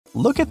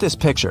Look at this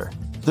picture.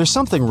 There's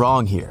something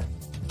wrong here.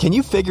 Can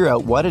you figure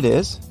out what it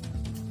is?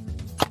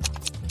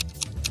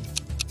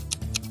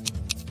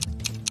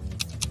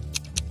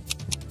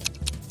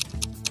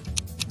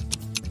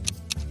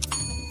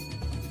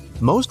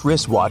 Most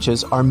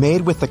wristwatches are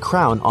made with the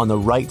crown on the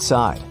right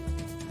side.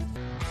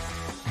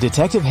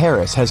 Detective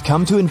Harris has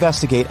come to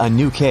investigate a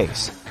new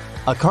case.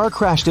 A car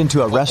crashed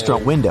into a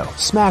restaurant window,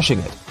 smashing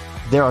it.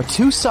 There are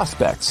two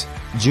suspects,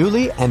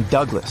 Julie and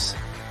Douglas,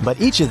 but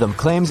each of them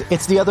claims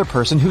it's the other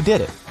person who did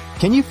it.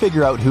 Can you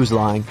figure out who's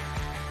lying?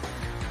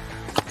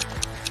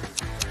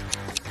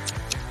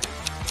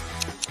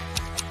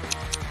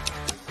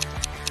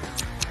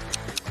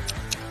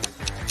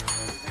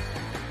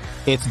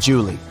 It's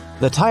Julie.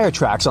 The tire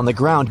tracks on the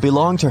ground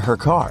belong to her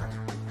car.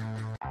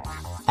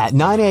 At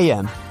 9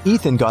 a.m.,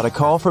 Ethan got a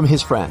call from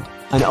his friend,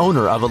 an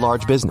owner of a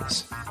large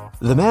business.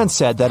 The man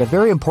said that a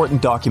very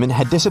important document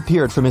had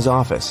disappeared from his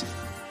office.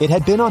 It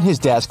had been on his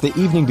desk the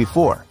evening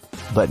before,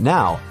 but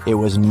now it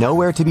was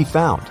nowhere to be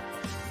found.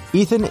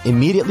 Ethan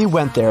immediately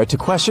went there to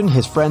question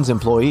his friend's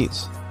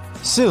employees.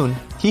 Soon,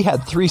 he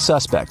had three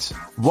suspects.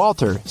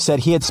 Walter said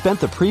he had spent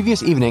the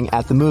previous evening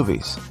at the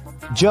movies.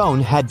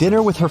 Joan had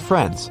dinner with her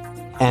friends,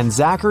 and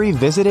Zachary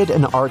visited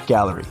an art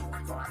gallery.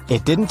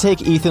 It didn't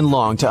take Ethan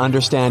long to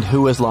understand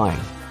who was lying.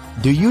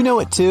 Do you know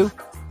it too?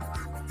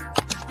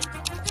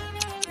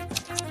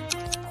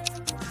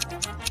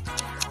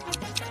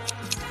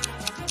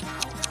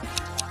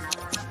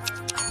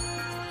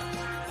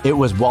 It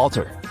was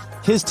Walter.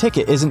 His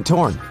ticket isn't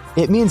torn.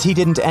 It means he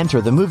didn't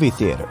enter the movie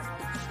theater.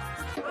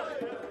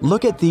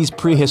 Look at these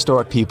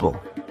prehistoric people.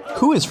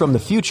 Who is from the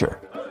future?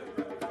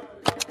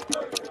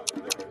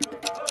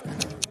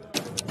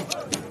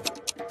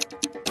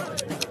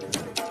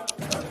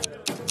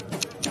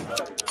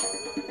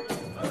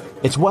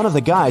 It's one of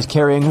the guys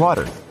carrying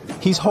water.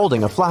 He's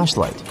holding a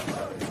flashlight.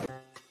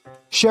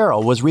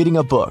 Cheryl was reading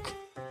a book,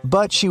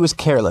 but she was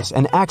careless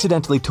and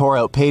accidentally tore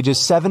out pages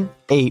 7,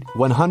 8,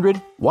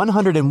 100,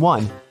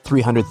 101,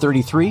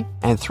 333,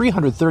 and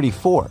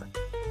 334.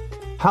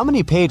 How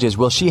many pages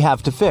will she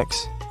have to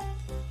fix?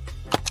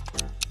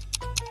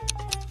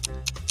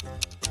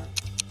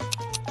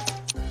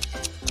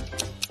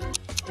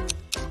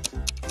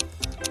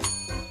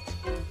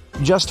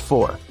 Just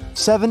 4.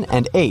 7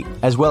 and 8,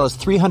 as well as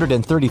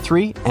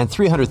 333 and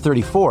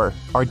 334,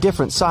 are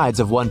different sides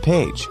of one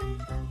page.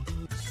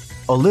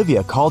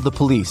 Olivia called the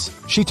police.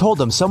 She told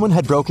them someone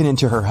had broken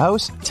into her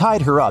house,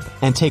 tied her up,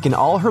 and taken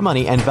all her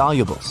money and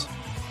valuables.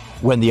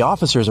 When the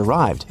officers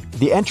arrived,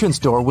 the entrance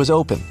door was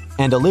open,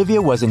 and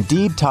Olivia was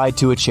indeed tied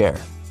to a chair.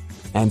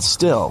 And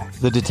still,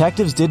 the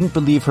detectives didn't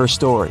believe her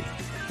story.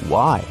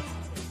 Why?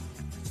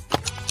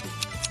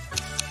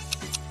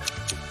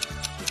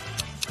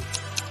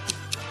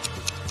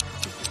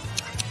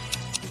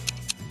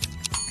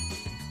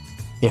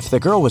 If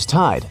the girl was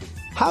tied,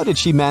 how did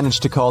she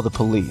manage to call the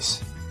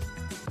police?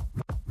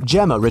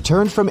 Gemma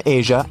returned from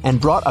Asia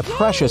and brought a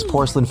precious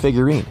porcelain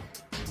figurine.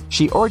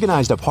 She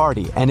organized a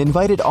party and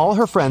invited all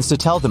her friends to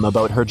tell them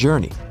about her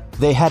journey.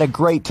 They had a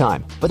great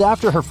time, but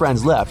after her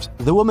friends left,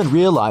 the woman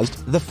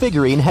realized the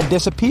figurine had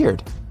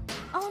disappeared.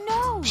 Oh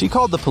no! She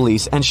called the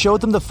police and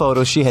showed them the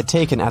photos she had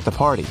taken at the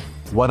party.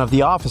 One of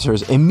the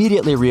officers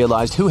immediately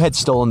realized who had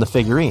stolen the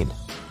figurine.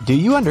 Do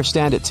you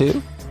understand it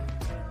too?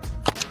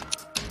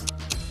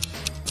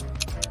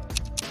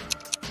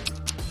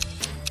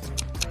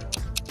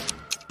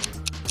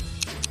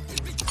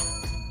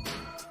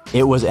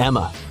 It was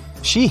Emma.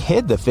 She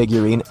hid the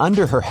figurine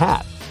under her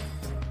hat.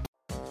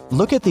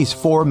 Look at these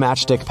 4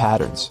 matchstick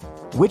patterns.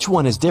 Which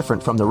one is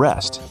different from the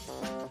rest?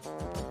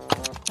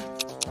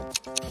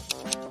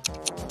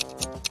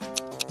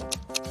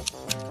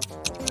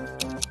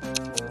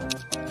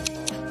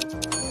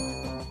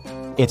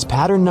 It's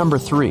pattern number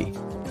 3.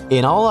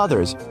 In all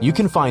others, you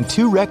can find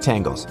 2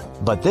 rectangles,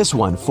 but this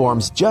one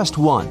forms just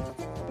one.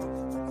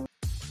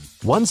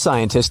 One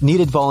scientist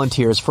needed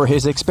volunteers for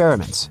his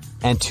experiments,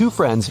 and 2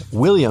 friends,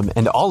 William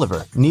and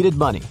Oliver, needed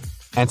money.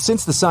 And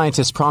since the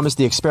scientists promised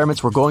the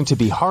experiments were going to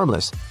be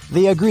harmless,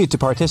 they agreed to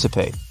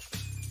participate.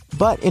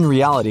 But in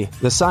reality,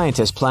 the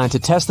scientist planned to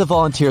test the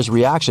volunteers'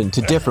 reaction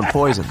to different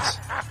poisons.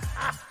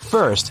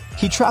 First,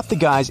 he trapped the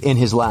guys in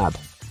his lab.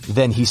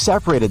 Then he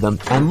separated them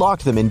and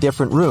locked them in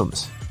different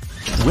rooms.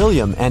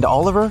 William and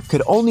Oliver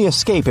could only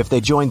escape if they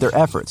joined their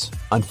efforts.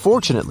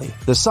 Unfortunately,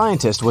 the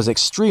scientist was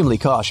extremely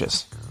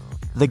cautious.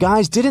 The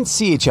guys didn't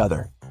see each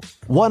other.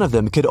 One of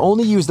them could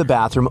only use the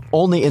bathroom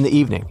only in the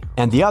evening,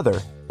 and the other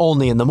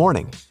only in the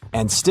morning.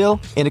 And still,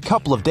 in a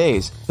couple of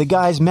days, the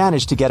guys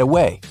managed to get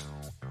away.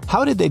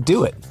 How did they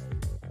do it?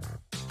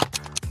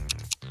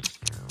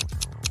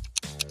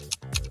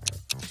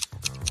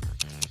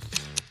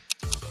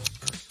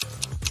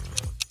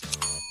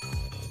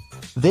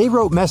 They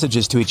wrote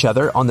messages to each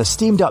other on the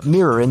steamed-up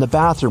mirror in the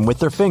bathroom with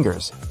their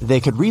fingers. They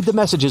could read the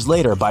messages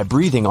later by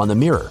breathing on the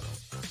mirror.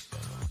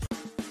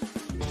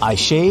 I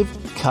shave,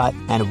 cut,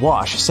 and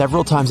wash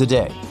several times a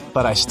day,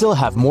 but I still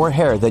have more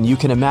hair than you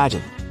can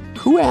imagine.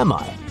 Who am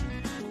I?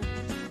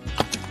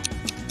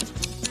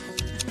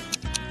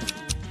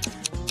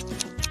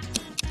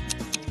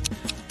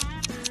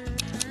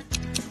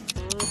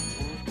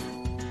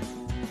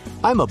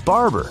 I'm a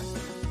barber.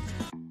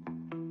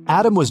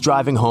 Adam was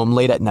driving home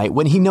late at night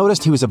when he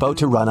noticed he was about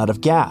to run out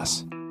of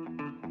gas.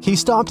 He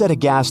stopped at a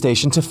gas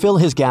station to fill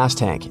his gas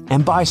tank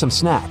and buy some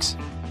snacks.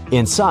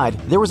 Inside,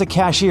 there was a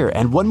cashier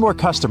and one more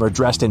customer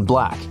dressed in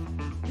black.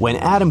 When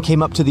Adam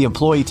came up to the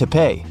employee to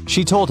pay,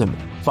 she told him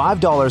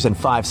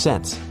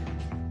 $5.05.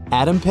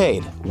 Adam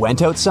paid,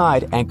 went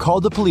outside, and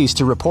called the police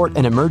to report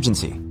an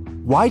emergency.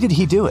 Why did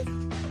he do it?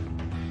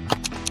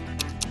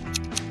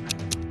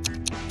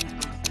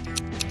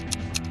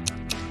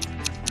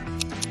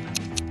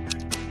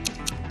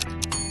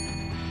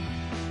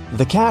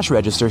 The cash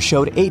register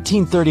showed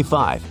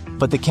 1835,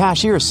 but the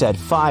cashier said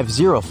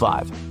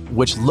 505,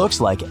 which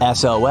looks like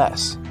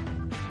SOS.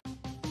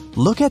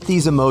 Look at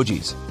these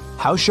emojis.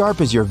 How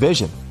sharp is your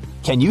vision?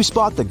 Can you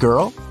spot the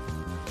girl?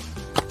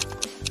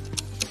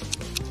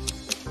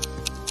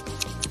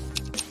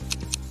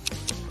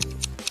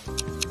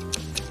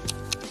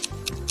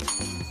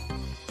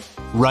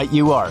 Right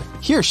you are.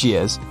 Here she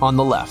is, on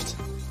the left.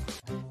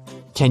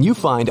 Can you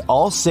find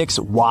all 6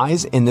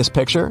 Ys in this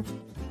picture?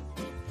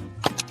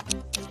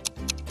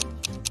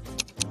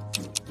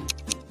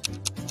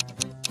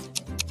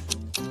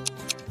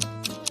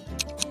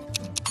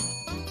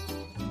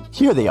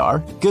 Here they are.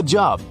 Good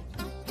job.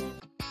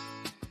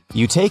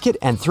 You take it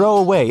and throw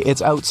away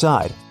its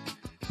outside.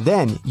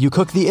 Then you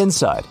cook the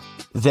inside.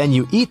 Then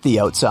you eat the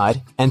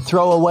outside and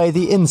throw away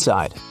the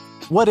inside.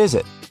 What is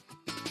it?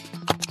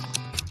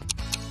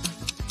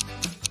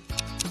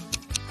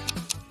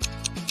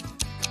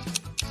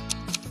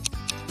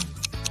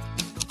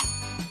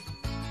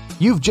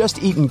 You've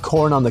just eaten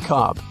corn on the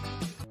cob.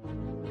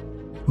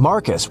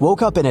 Marcus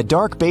woke up in a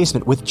dark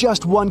basement with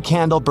just one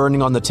candle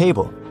burning on the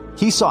table.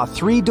 He saw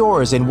 3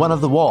 doors in one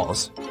of the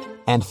walls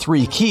and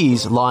 3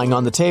 keys lying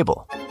on the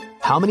table.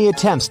 How many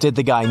attempts did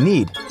the guy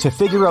need to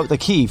figure out the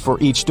key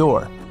for each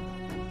door?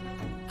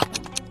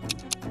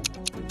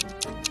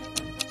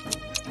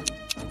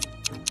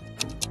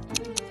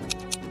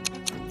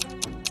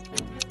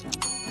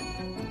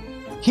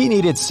 He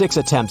needed 6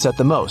 attempts at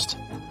the most.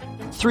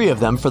 3 of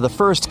them for the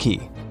first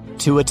key,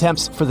 2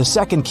 attempts for the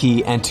second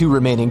key and 2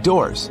 remaining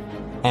doors,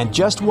 and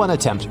just 1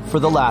 attempt for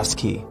the last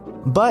key.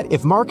 But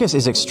if Marcus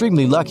is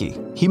extremely lucky,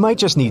 he might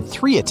just need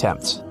 3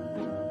 attempts.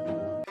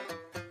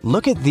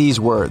 Look at these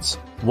words.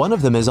 One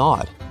of them is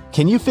odd.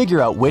 Can you figure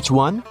out which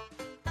one?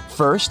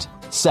 First,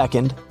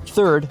 second,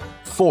 third,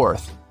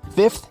 fourth,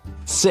 fifth,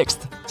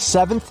 sixth,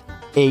 7th,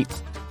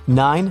 8th,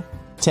 9,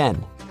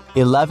 10,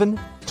 11,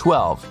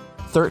 12,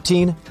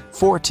 13,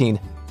 14,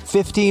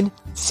 15,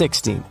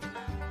 16.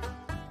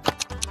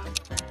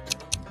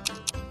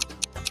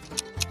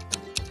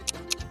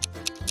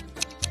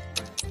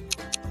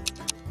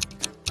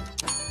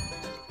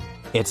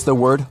 It's the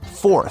word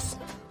fourth.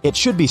 It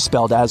should be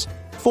spelled as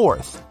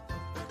fourth.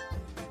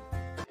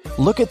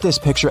 Look at this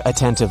picture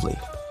attentively.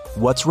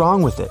 What's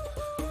wrong with it?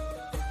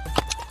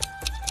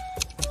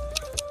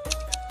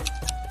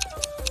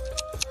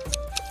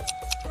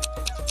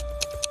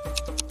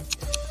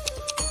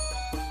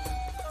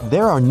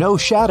 There are no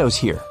shadows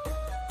here.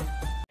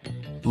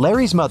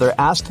 Larry's mother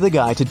asked the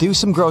guy to do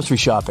some grocery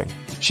shopping.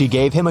 She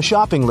gave him a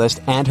shopping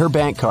list and her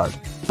bank card.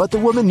 But the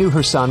woman knew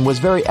her son was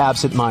very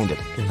absent-minded.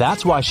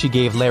 That's why she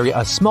gave Larry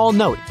a small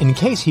note in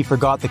case he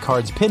forgot the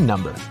card's PIN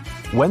number.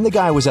 When the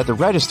guy was at the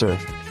register,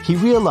 he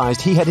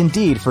realized he had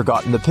indeed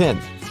forgotten the PIN.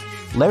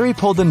 Larry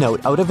pulled the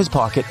note out of his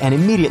pocket and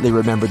immediately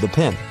remembered the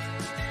PIN.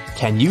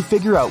 Can you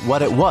figure out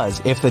what it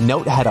was if the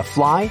note had a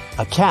fly,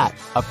 a cat,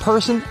 a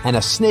person, and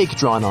a snake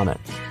drawn on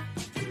it?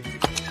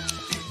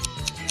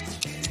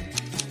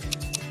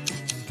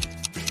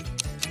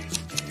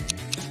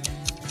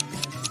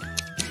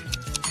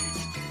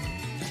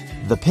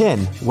 The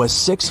PIN was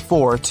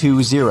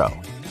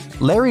 6420.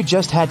 Larry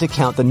just had to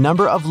count the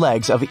number of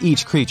legs of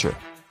each creature.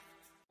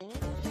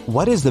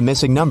 What is the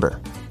missing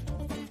number?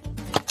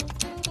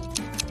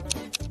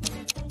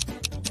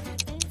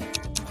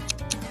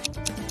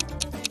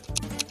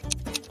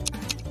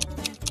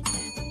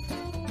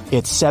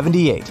 It's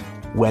 78.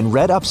 When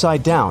read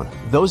upside down,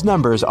 those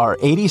numbers are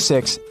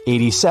 86,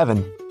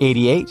 87,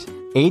 88,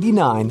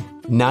 89,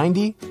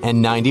 90,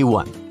 and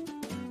 91.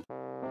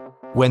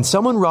 When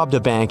someone robbed a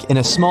bank in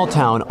a small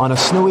town on a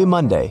snowy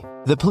Monday,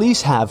 the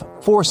police have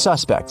 4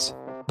 suspects.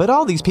 But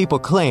all these people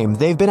claim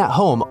they've been at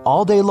home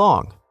all day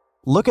long.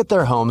 Look at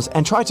their homes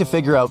and try to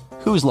figure out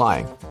who's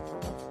lying.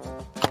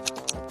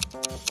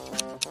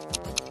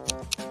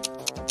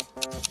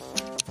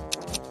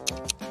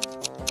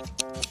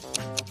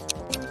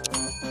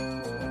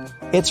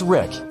 It's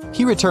Rick.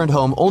 He returned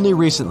home only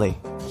recently.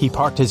 He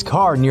parked his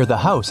car near the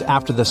house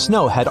after the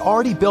snow had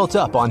already built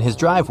up on his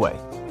driveway.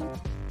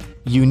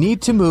 You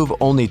need to move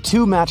only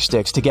 2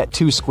 matchsticks to get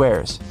 2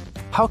 squares.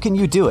 How can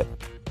you do it?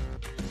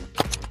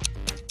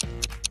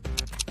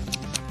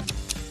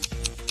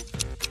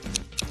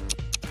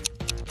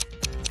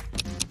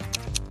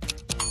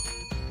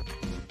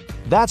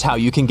 That's how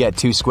you can get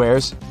 2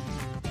 squares.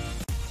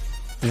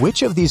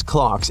 Which of these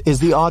clocks is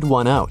the odd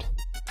one out?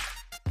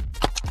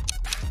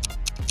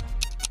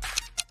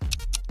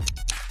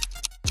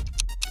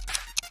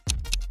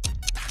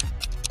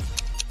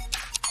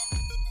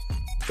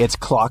 It's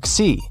clock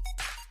C.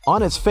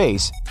 On its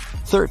face,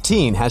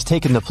 13 has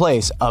taken the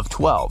place of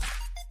 12.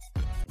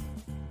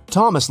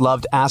 Thomas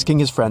loved asking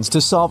his friends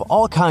to solve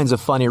all kinds of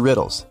funny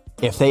riddles.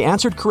 If they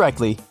answered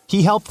correctly,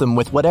 he helped them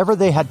with whatever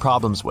they had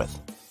problems with.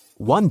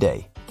 One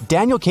day,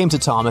 Daniel came to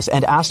Thomas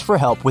and asked for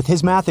help with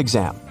his math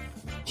exam.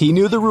 He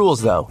knew the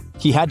rules, though.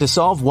 He had to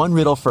solve one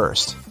riddle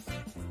first.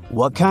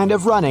 "What kind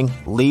of running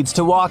leads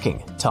to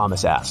walking?"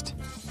 Thomas asked.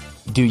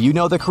 "Do you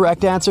know the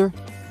correct answer?"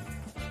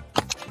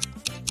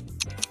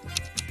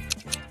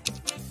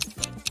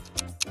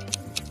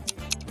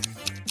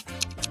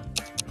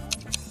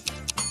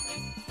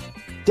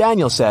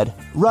 Daniel said,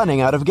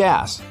 "Running out of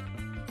gas."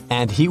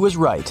 And he was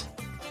right.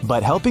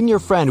 But helping your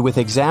friend with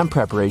exam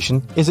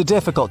preparation is a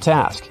difficult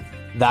task.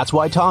 That's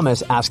why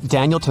Thomas asked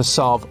Daniel to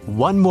solve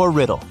one more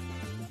riddle.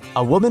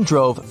 A woman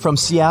drove from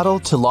Seattle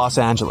to Los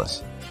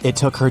Angeles. It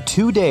took her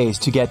 2 days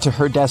to get to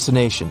her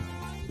destination.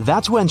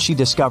 That's when she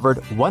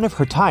discovered one of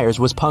her tires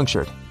was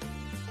punctured.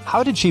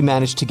 How did she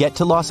manage to get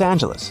to Los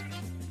Angeles?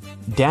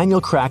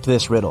 Daniel cracked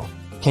this riddle.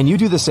 Can you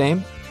do the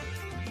same?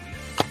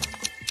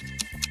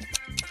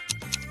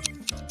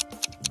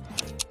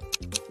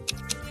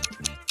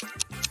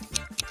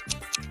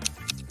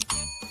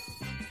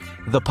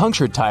 The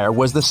punctured tire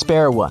was the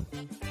spare one.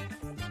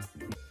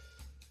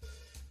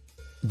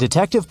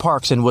 Detective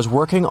Parkson was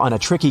working on a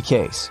tricky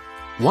case.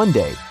 One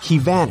day, he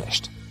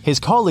vanished. His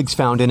colleagues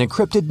found an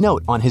encrypted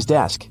note on his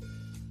desk.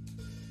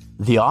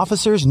 The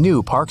officers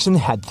knew Parkson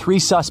had 3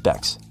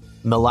 suspects: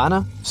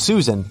 Milana,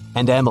 Susan,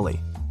 and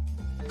Emily.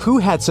 Who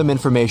had some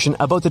information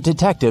about the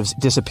detective's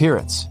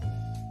disappearance?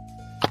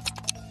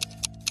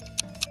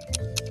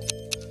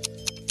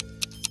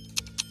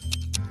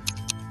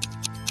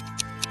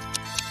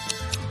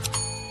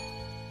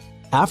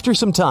 After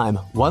some time,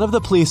 one of the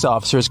police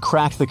officers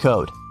cracked the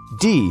code.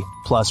 D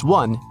plus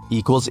 1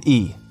 equals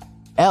E.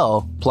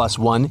 L plus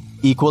 1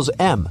 equals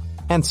M,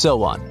 and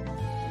so on.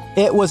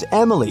 It was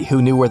Emily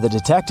who knew where the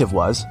detective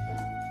was.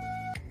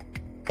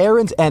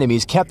 Aaron's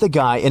enemies kept the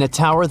guy in a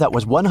tower that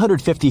was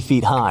 150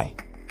 feet high.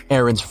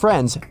 Aaron's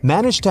friends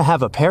managed to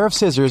have a pair of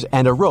scissors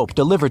and a rope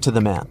delivered to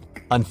the man.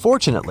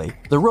 Unfortunately,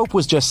 the rope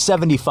was just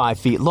 75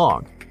 feet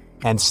long.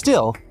 And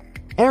still,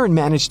 Aaron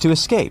managed to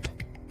escape.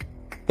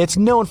 It's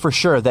known for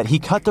sure that he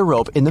cut the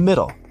rope in the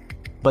middle.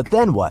 But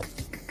then what?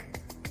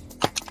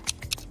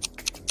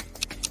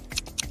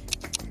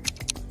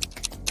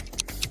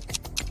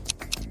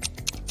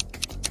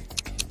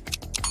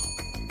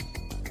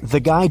 The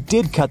guy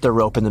did cut the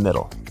rope in the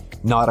middle.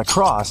 Not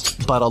across,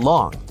 but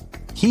along.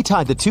 He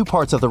tied the 2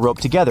 parts of the rope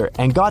together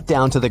and got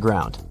down to the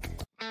ground.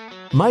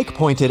 Mike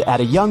pointed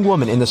at a young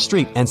woman in the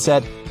street and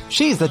said,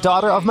 "She's the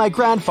daughter of my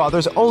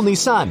grandfather's only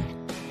son."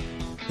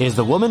 Is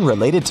the woman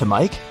related to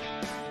Mike?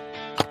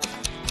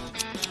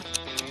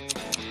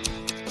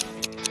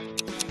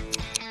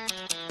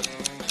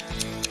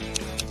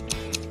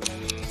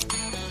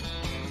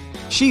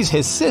 She's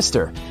his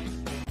sister.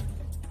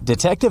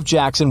 Detective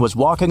Jackson was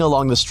walking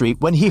along the street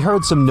when he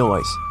heard some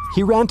noise.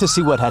 He ran to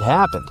see what had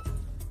happened.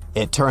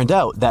 It turned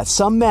out that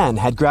some man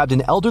had grabbed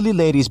an elderly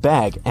lady's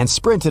bag and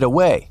sprinted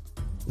away.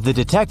 The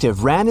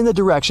detective ran in the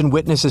direction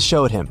witnesses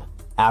showed him.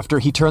 After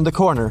he turned the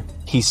corner,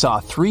 he saw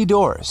 3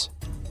 doors.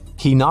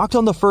 He knocked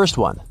on the first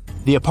one.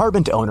 The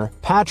apartment owner,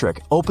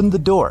 Patrick, opened the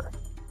door.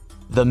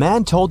 The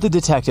man told the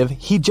detective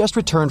he'd just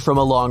returned from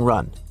a long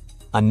run.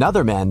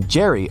 Another man,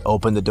 Jerry,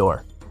 opened the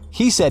door.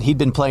 He said he'd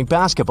been playing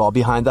basketball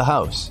behind the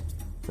house.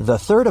 The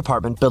third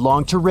apartment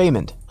belonged to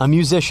Raymond, a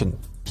musician.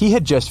 He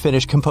had just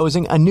finished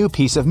composing a new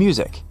piece of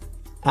music.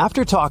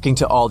 After talking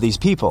to all these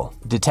people,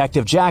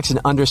 Detective Jackson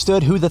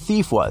understood who the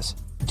thief was.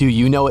 Do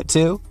you know it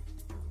too?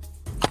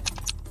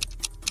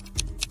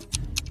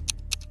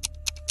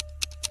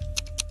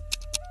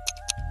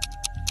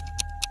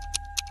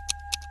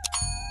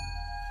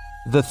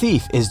 The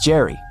thief is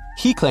Jerry.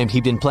 He claimed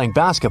he'd been playing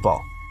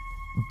basketball,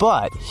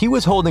 but he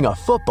was holding a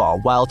football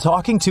while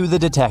talking to the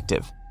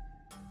detective.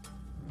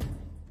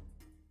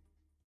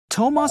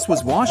 Tomas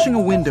was washing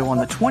a window on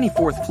the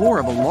 24th floor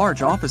of a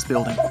large office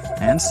building,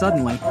 and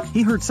suddenly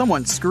he heard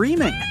someone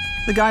screaming.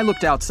 The guy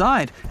looked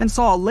outside and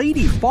saw a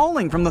lady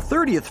falling from the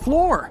 30th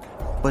floor.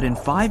 But in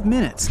 5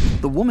 minutes,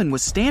 the woman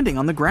was standing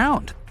on the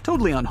ground,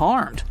 totally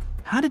unharmed.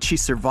 How did she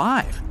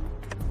survive?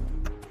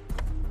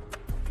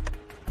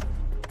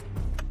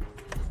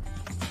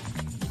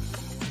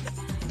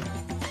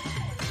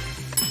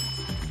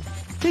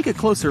 Take a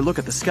closer look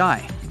at the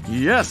sky.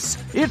 Yes,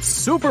 it's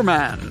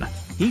Superman!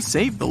 He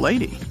saved the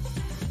lady.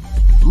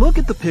 Look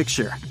at the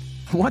picture.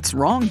 What's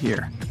wrong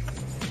here?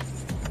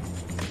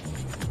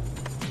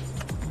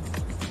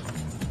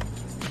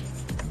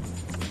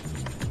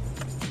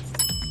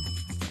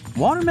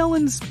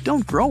 Watermelons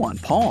don't grow on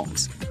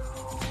palms.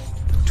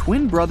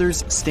 Twin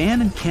brothers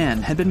Stan and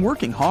Ken had been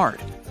working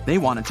hard. They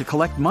wanted to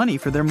collect money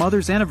for their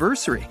mother's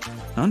anniversary.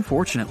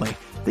 Unfortunately,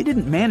 they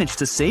didn't manage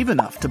to save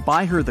enough to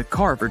buy her the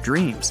car of her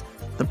dreams.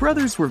 The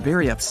brothers were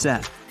very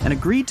upset and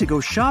agreed to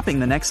go shopping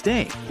the next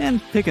day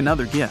and pick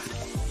another gift.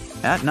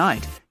 At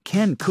night,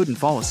 Ken couldn't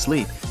fall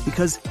asleep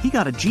because he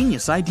got a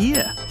genius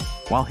idea.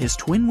 While his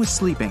twin was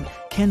sleeping,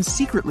 Ken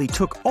secretly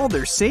took all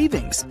their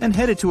savings and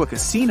headed to a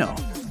casino.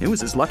 It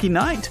was his lucky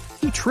night.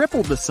 He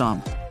tripled the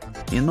sum.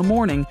 In the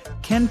morning,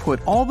 Ken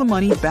put all the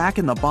money back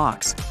in the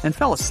box and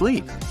fell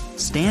asleep.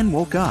 Stan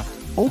woke up,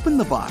 opened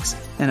the box,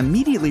 and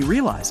immediately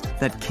realized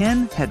that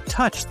Ken had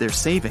touched their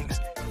savings.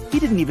 He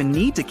didn't even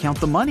need to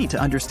count the money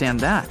to understand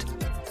that.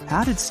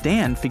 How did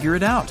Stan figure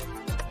it out?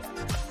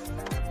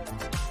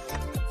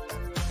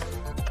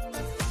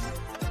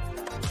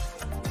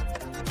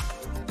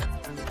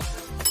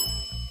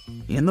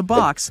 In the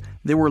box,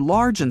 there were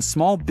large and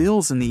small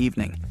bills in the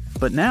evening,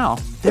 but now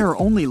there are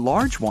only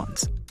large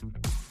ones.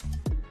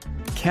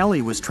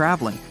 Kelly was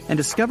traveling and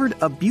discovered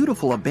a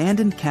beautiful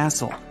abandoned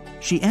castle.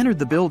 She entered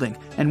the building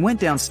and went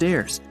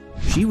downstairs.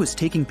 She was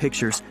taking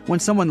pictures when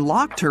someone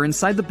locked her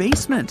inside the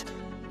basement.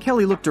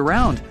 Kelly looked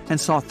around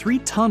and saw 3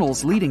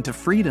 tunnels leading to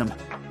freedom.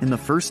 In the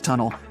first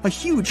tunnel, a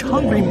huge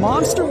hungry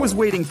monster was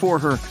waiting for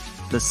her.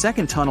 The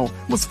second tunnel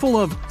was full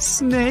of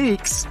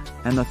snakes,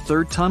 and the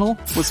third tunnel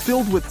was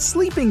filled with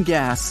sleeping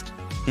gas.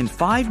 In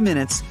 5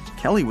 minutes,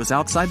 Kelly was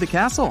outside the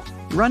castle,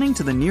 running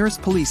to the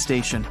nearest police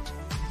station.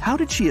 How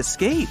did she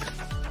escape?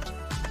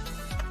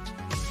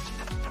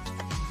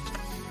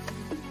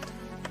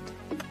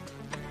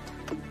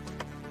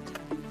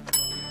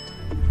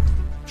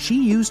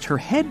 She used her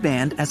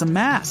headband as a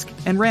mask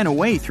and ran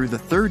away through the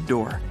third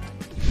door.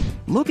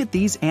 Look at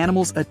these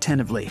animals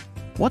attentively.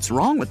 What's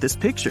wrong with this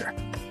picture?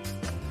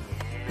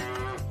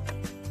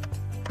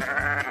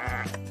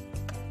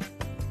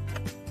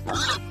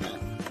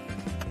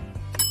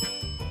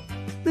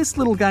 This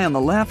little guy on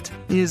the left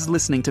is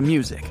listening to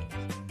music.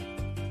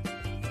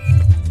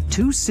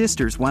 2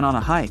 sisters went on a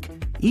hike.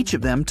 Each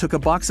of them took a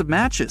box of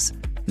matches.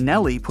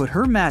 Nellie put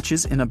her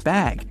matches in a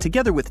bag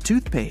together with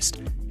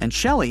toothpaste, and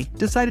Shelley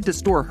decided to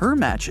store her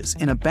matches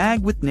in a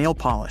bag with nail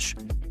polish.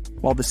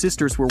 While the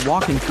sisters were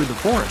walking through the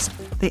forest,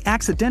 they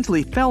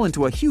accidentally fell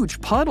into a huge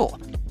puddle.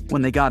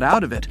 When they got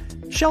out of it,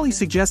 Shelley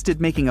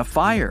suggested making a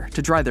fire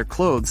to dry their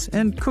clothes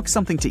and cook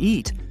something to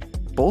eat.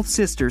 Both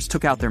sisters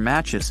took out their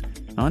matches.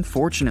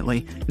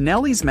 Unfortunately,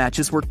 Nellie's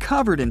matches were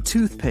covered in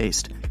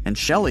toothpaste, and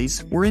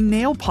Shelley's were in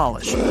nail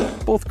polish.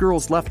 Both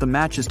girls left the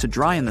matches to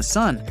dry in the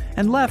sun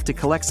and left to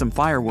collect some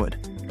firewood.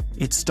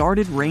 It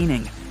started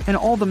raining, and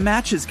all the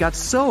matches got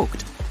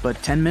soaked.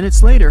 But 10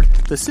 minutes later,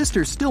 the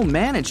sisters still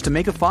managed to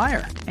make a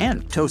fire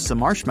and toast some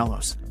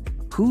marshmallows.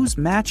 Whose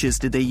matches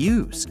did they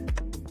use?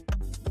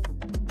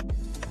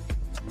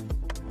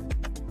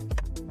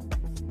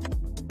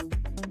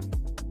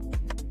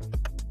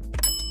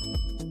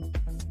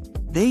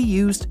 They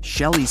used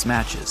Shelley's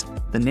matches.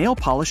 The nail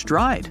polish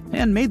dried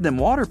and made them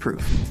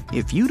waterproof.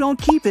 If you don't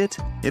keep it,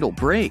 it'll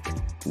break.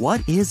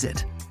 What is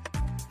it?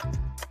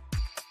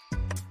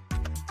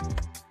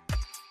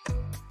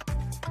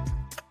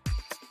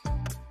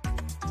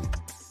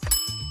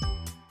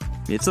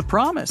 It's a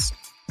promise.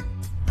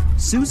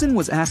 Susan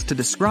was asked to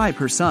describe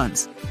her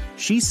sons.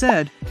 She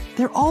said,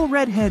 "They're all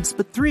redheads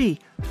but 3,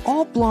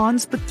 all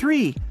blondes but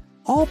 3,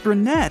 all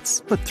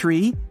brunettes but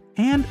 3,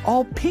 and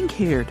all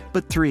pink-haired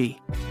but 3.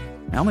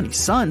 How many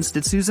sons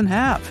did Susan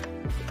have?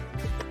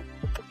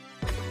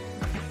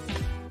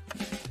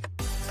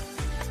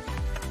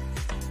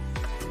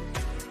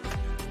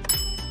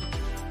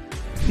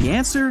 The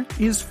answer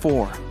is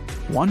 4.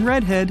 1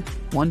 redhead,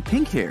 1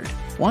 pink-haired,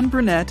 1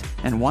 brunette,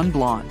 and 1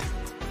 blonde.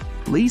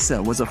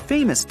 Lisa was a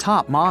famous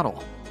top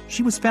model.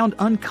 She was found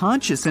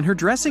unconscious in her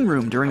dressing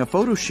room during a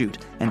photo shoot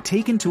and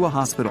taken to a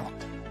hospital.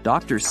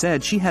 Doctors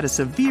said she had a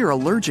severe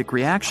allergic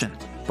reaction,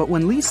 but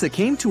when Lisa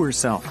came to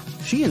herself,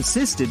 she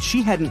insisted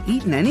she hadn't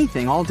eaten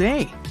anything all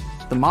day.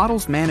 The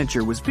model's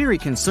manager was very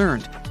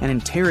concerned and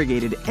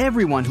interrogated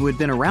everyone who had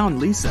been around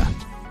Lisa.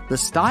 The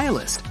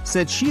stylist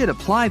said she had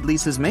applied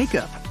Lisa's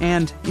makeup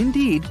and,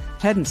 indeed,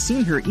 hadn't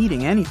seen her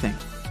eating anything.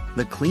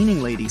 The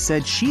cleaning lady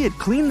said she had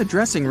cleaned the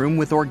dressing room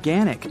with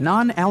organic,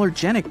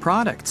 non-allergenic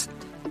products.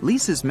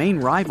 Lisa's main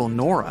rival,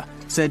 Nora,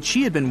 said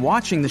she had been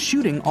watching the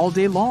shooting all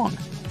day long.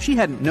 She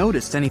hadn't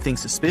noticed anything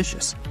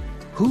suspicious.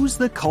 Who's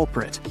the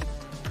culprit?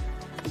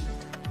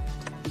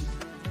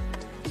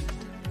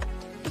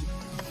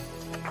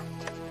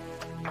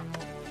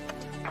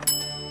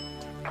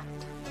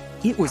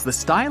 It was the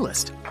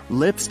stylist.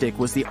 Lipstick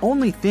was the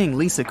only thing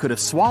Lisa could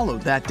have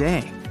swallowed that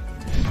day.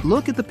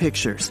 Look at the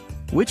pictures.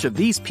 Which of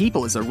these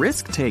people is a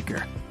risk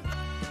taker?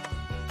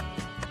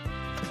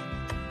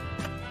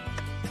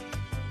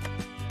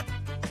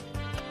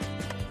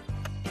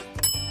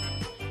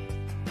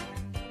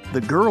 The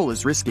girl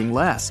is risking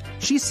less.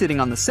 She's sitting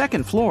on the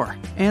second floor,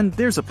 and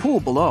there's a pool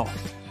below.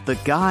 The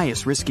guy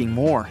is risking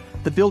more.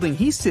 The building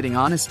he's sitting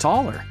on is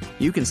taller.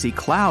 You can see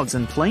clouds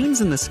and planes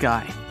in the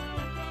sky.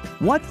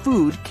 What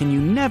food can you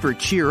never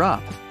cheer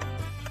up?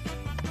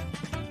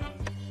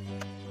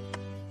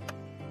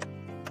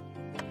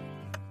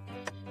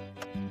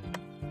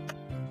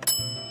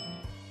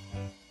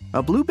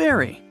 A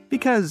blueberry,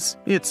 because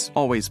it's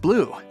always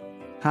blue.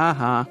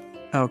 Haha.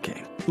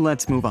 Okay,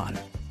 let's move on.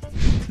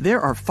 There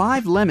are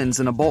 5 lemons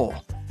in a bowl.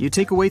 You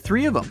take away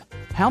 3 of them.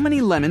 How many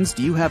lemons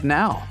do you have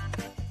now?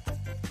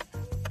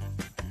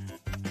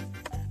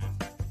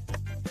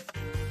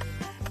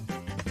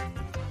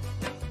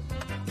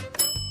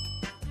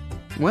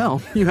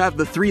 Well, you have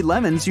the 3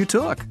 lemons you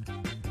took.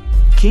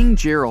 King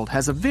Gerald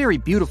has a very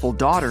beautiful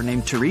daughter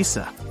named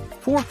Teresa.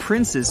 4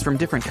 princes from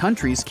different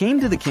countries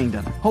came to the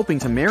kingdom, hoping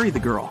to marry the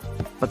girl.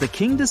 But the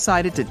king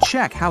decided to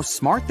check how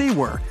smart they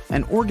were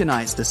and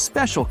organized a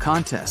special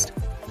contest.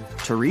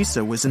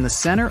 Teresa was in the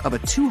center of a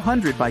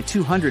 200 by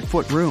 200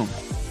 foot room,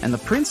 and the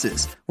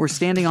princes were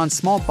standing on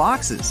small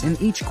boxes in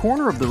each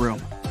corner of the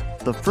room.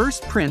 The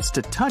first prince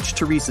to touch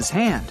Teresa's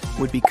hand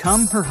would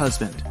become her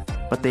husband,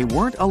 but they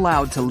weren't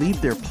allowed to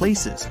leave their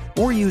places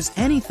or use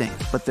anything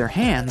but their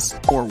hands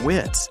or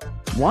wits.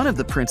 One of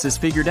the princes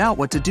figured out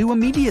what to do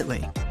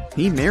immediately.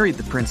 He married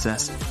the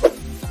princess.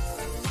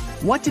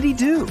 What did he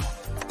do?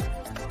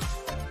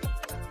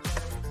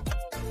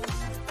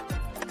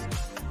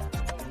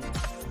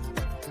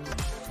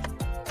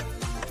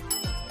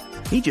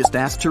 He just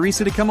asked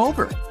Teresa to come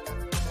over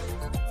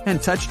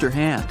and touched her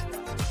hand.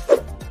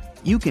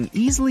 You can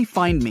easily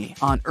find me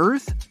on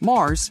Earth,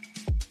 Mars,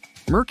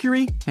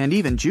 Mercury, and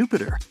even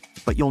Jupiter,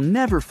 but you'll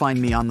never find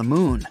me on the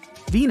Moon,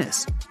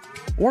 Venus,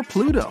 or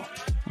Pluto.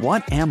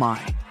 What am I?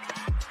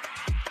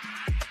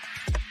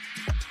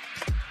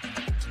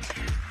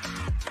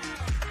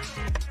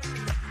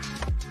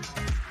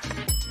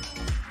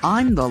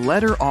 I'm the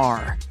letter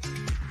R.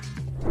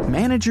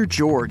 Manager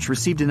George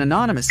received an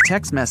anonymous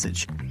text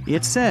message.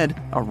 It said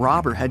a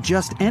robber had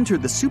just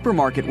entered the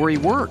supermarket where he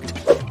worked.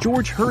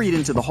 George hurried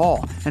into the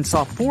hall and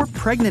saw 4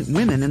 pregnant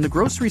women in the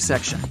grocery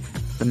section.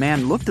 The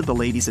man looked at the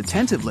ladies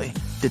attentively,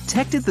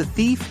 detected the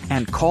thief,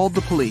 and called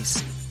the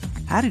police.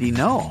 How did he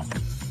know?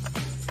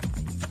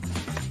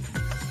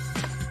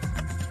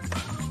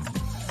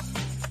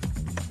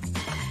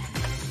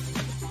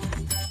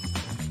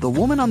 The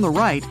woman on the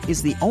right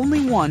is the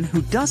only one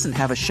who doesn't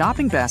have a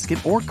shopping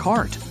basket or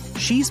cart.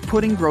 She's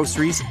putting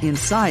groceries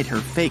inside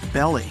her fake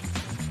belly.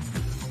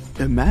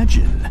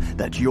 Imagine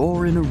that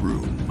you're in a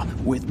room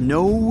with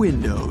no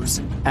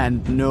windows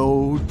and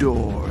no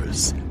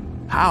doors.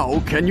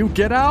 How can you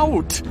get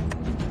out?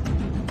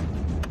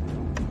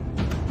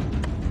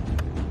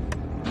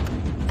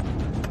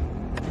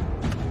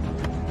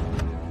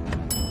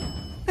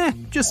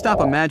 Just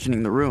stop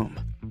imagining the room.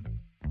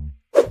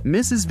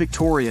 Mrs.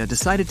 Victoria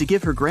decided to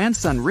give her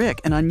grandson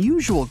Rick an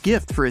unusual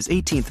gift for his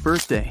 18th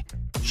birthday.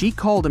 She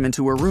called him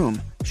into her room,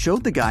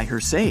 showed the guy her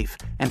safe,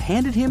 and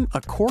handed him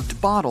a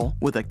corked bottle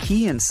with a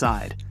key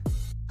inside.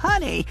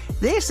 Honey,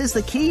 this is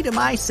the key to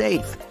my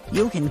safe.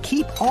 You can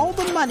keep all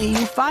the money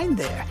you find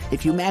there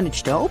if you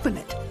manage to open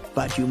it.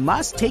 But you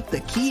must take the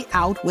key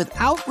out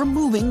without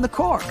removing the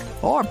cork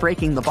or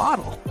breaking the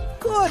bottle.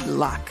 Good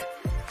luck.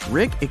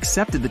 Rick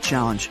accepted the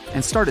challenge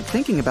and started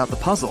thinking about the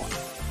puzzle.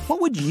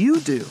 What would you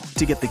do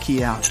to get the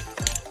key out?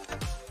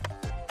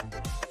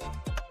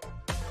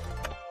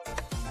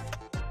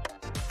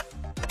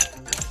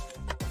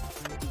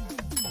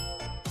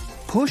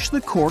 Push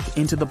the cork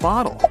into the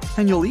bottle,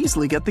 and you'll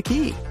easily get the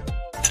key.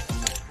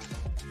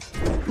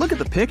 Look at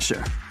the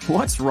picture.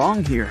 What's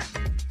wrong here?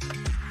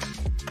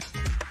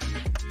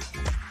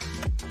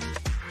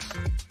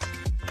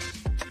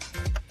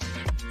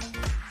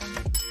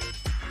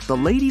 The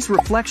lady's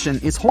reflection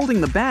is holding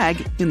the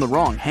bag in the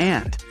wrong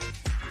hand.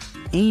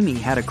 Amy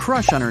had a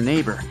crush on her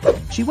neighbor.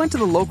 She went to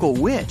the local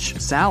witch,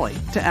 Sally,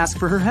 to ask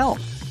for her help.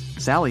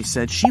 Sally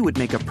said she would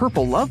make a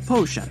purple love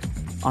potion.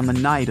 On the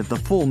night of the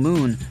full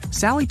moon,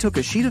 Sally took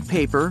a sheet of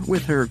paper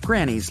with her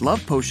granny's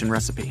love potion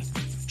recipe.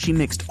 She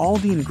mixed all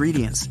the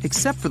ingredients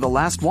except for the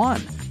last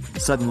one.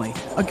 Suddenly,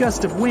 a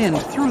gust of wind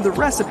threw the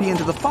recipe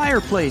into the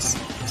fireplace.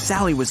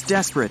 Sally was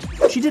desperate.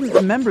 She didn't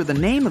remember the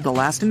name of the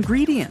last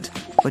ingredient,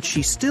 but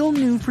she still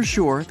knew for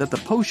sure that the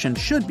potion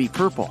should be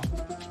purple.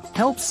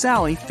 Help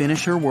Sally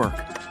finish her work.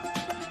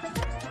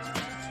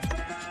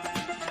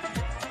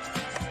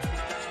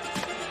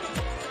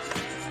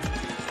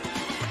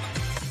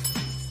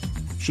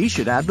 She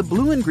should add the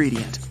blue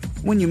ingredient.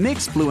 When you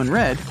mix blue and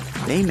red,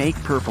 they make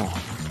purple.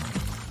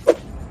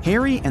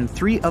 Harry and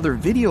 3 other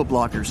video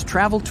bloggers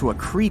traveled to a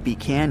creepy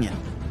canyon.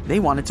 They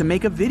wanted to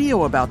make a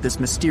video about this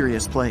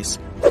mysterious place.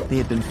 They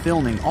had been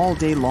filming all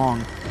day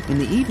long. In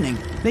the evening,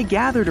 they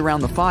gathered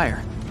around the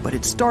fire, but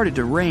it started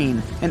to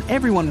rain and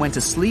everyone went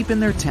to sleep in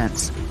their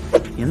tents.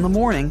 In the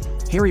morning,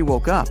 Harry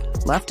woke up,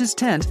 left his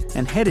tent,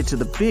 and headed to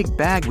the big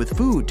bag with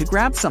food to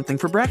grab something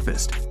for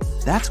breakfast.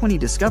 That's when he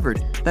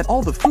discovered that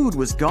all the food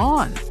was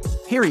gone.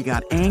 Harry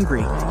got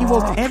angry. He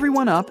woke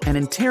everyone up and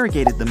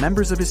interrogated the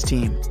members of his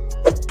team.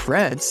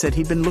 Fred said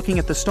he'd been looking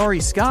at the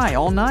starry sky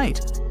all night.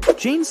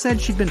 Jane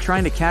said she'd been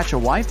trying to catch a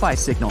Wi-Fi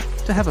signal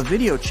to have a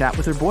video chat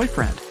with her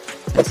boyfriend.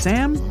 And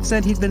Sam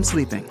said he'd been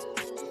sleeping.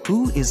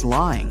 Who is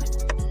lying?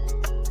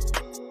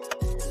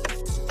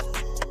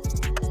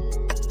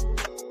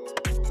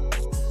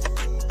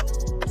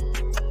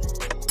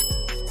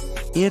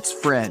 It's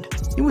Fred.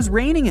 It was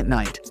raining at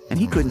night, and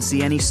he couldn't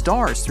see any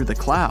stars through the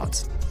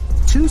clouds.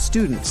 2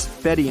 students,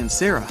 Betty and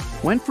Sarah,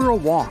 went for a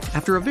walk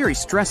after a very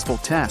stressful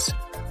test.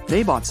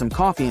 They bought some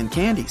coffee and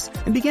candies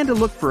and began to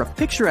look for a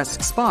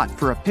picturesque spot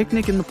for a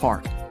picnic in the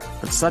park.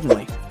 But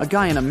suddenly, a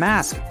guy in a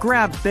mask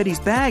grabbed Betty's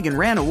bag and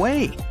ran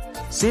away.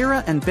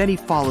 Sarah and Betty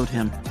followed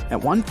him.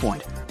 At one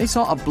point, They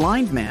saw a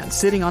blind man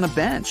sitting on a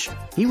bench.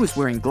 He was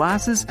wearing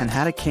glasses and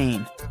had a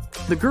cane.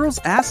 The girls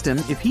asked him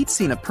if he'd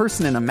seen a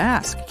person in a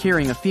mask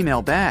carrying a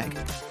female bag,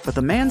 but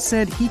the man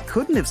said he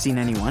couldn't have seen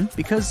anyone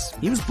because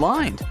he was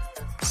blind.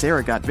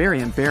 Sarah got very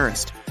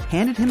embarrassed,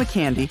 handed him a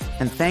candy,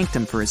 and thanked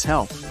him for his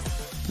help.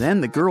 Then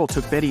the girl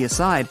took Betty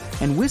aside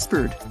and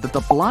whispered that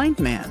the blind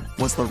man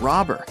was the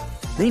robber.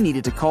 They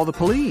needed to call the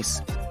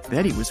police.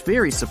 Betty was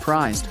very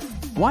surprised.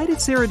 Why did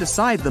Sarah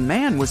decide the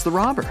man was the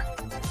robber?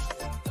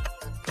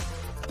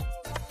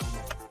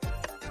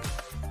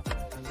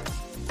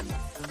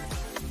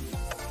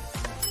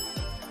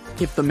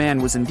 If the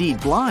man was indeed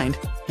blind,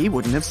 he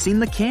wouldn't have seen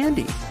the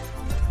candy.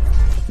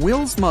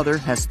 Will's mother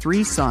has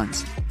 3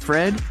 sons,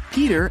 Fred,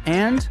 Peter,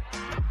 and...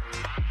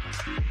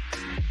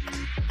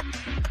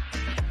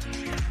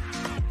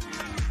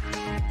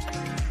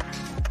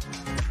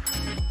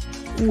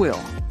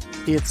 Will.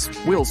 It's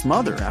Will's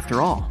mother,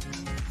 after all.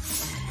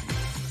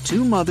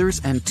 2 mothers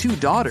and 2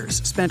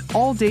 daughters spent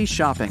all day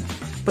shopping,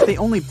 but they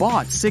only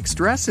bought 6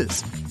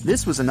 dresses.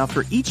 This was enough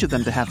for each of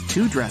them to have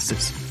 2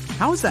 dresses.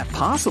 How is that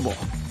possible?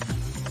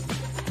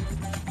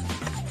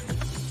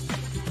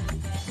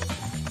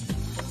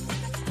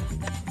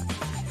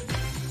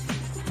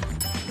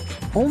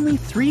 Only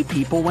 3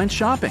 people went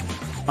shopping: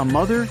 a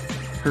mother,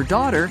 her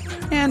daughter,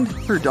 and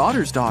her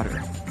daughter's daughter.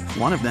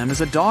 One of them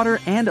is a daughter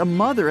and a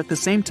mother at the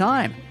same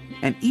time,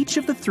 and each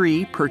of the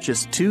 3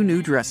 purchased 2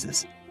 new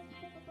dresses.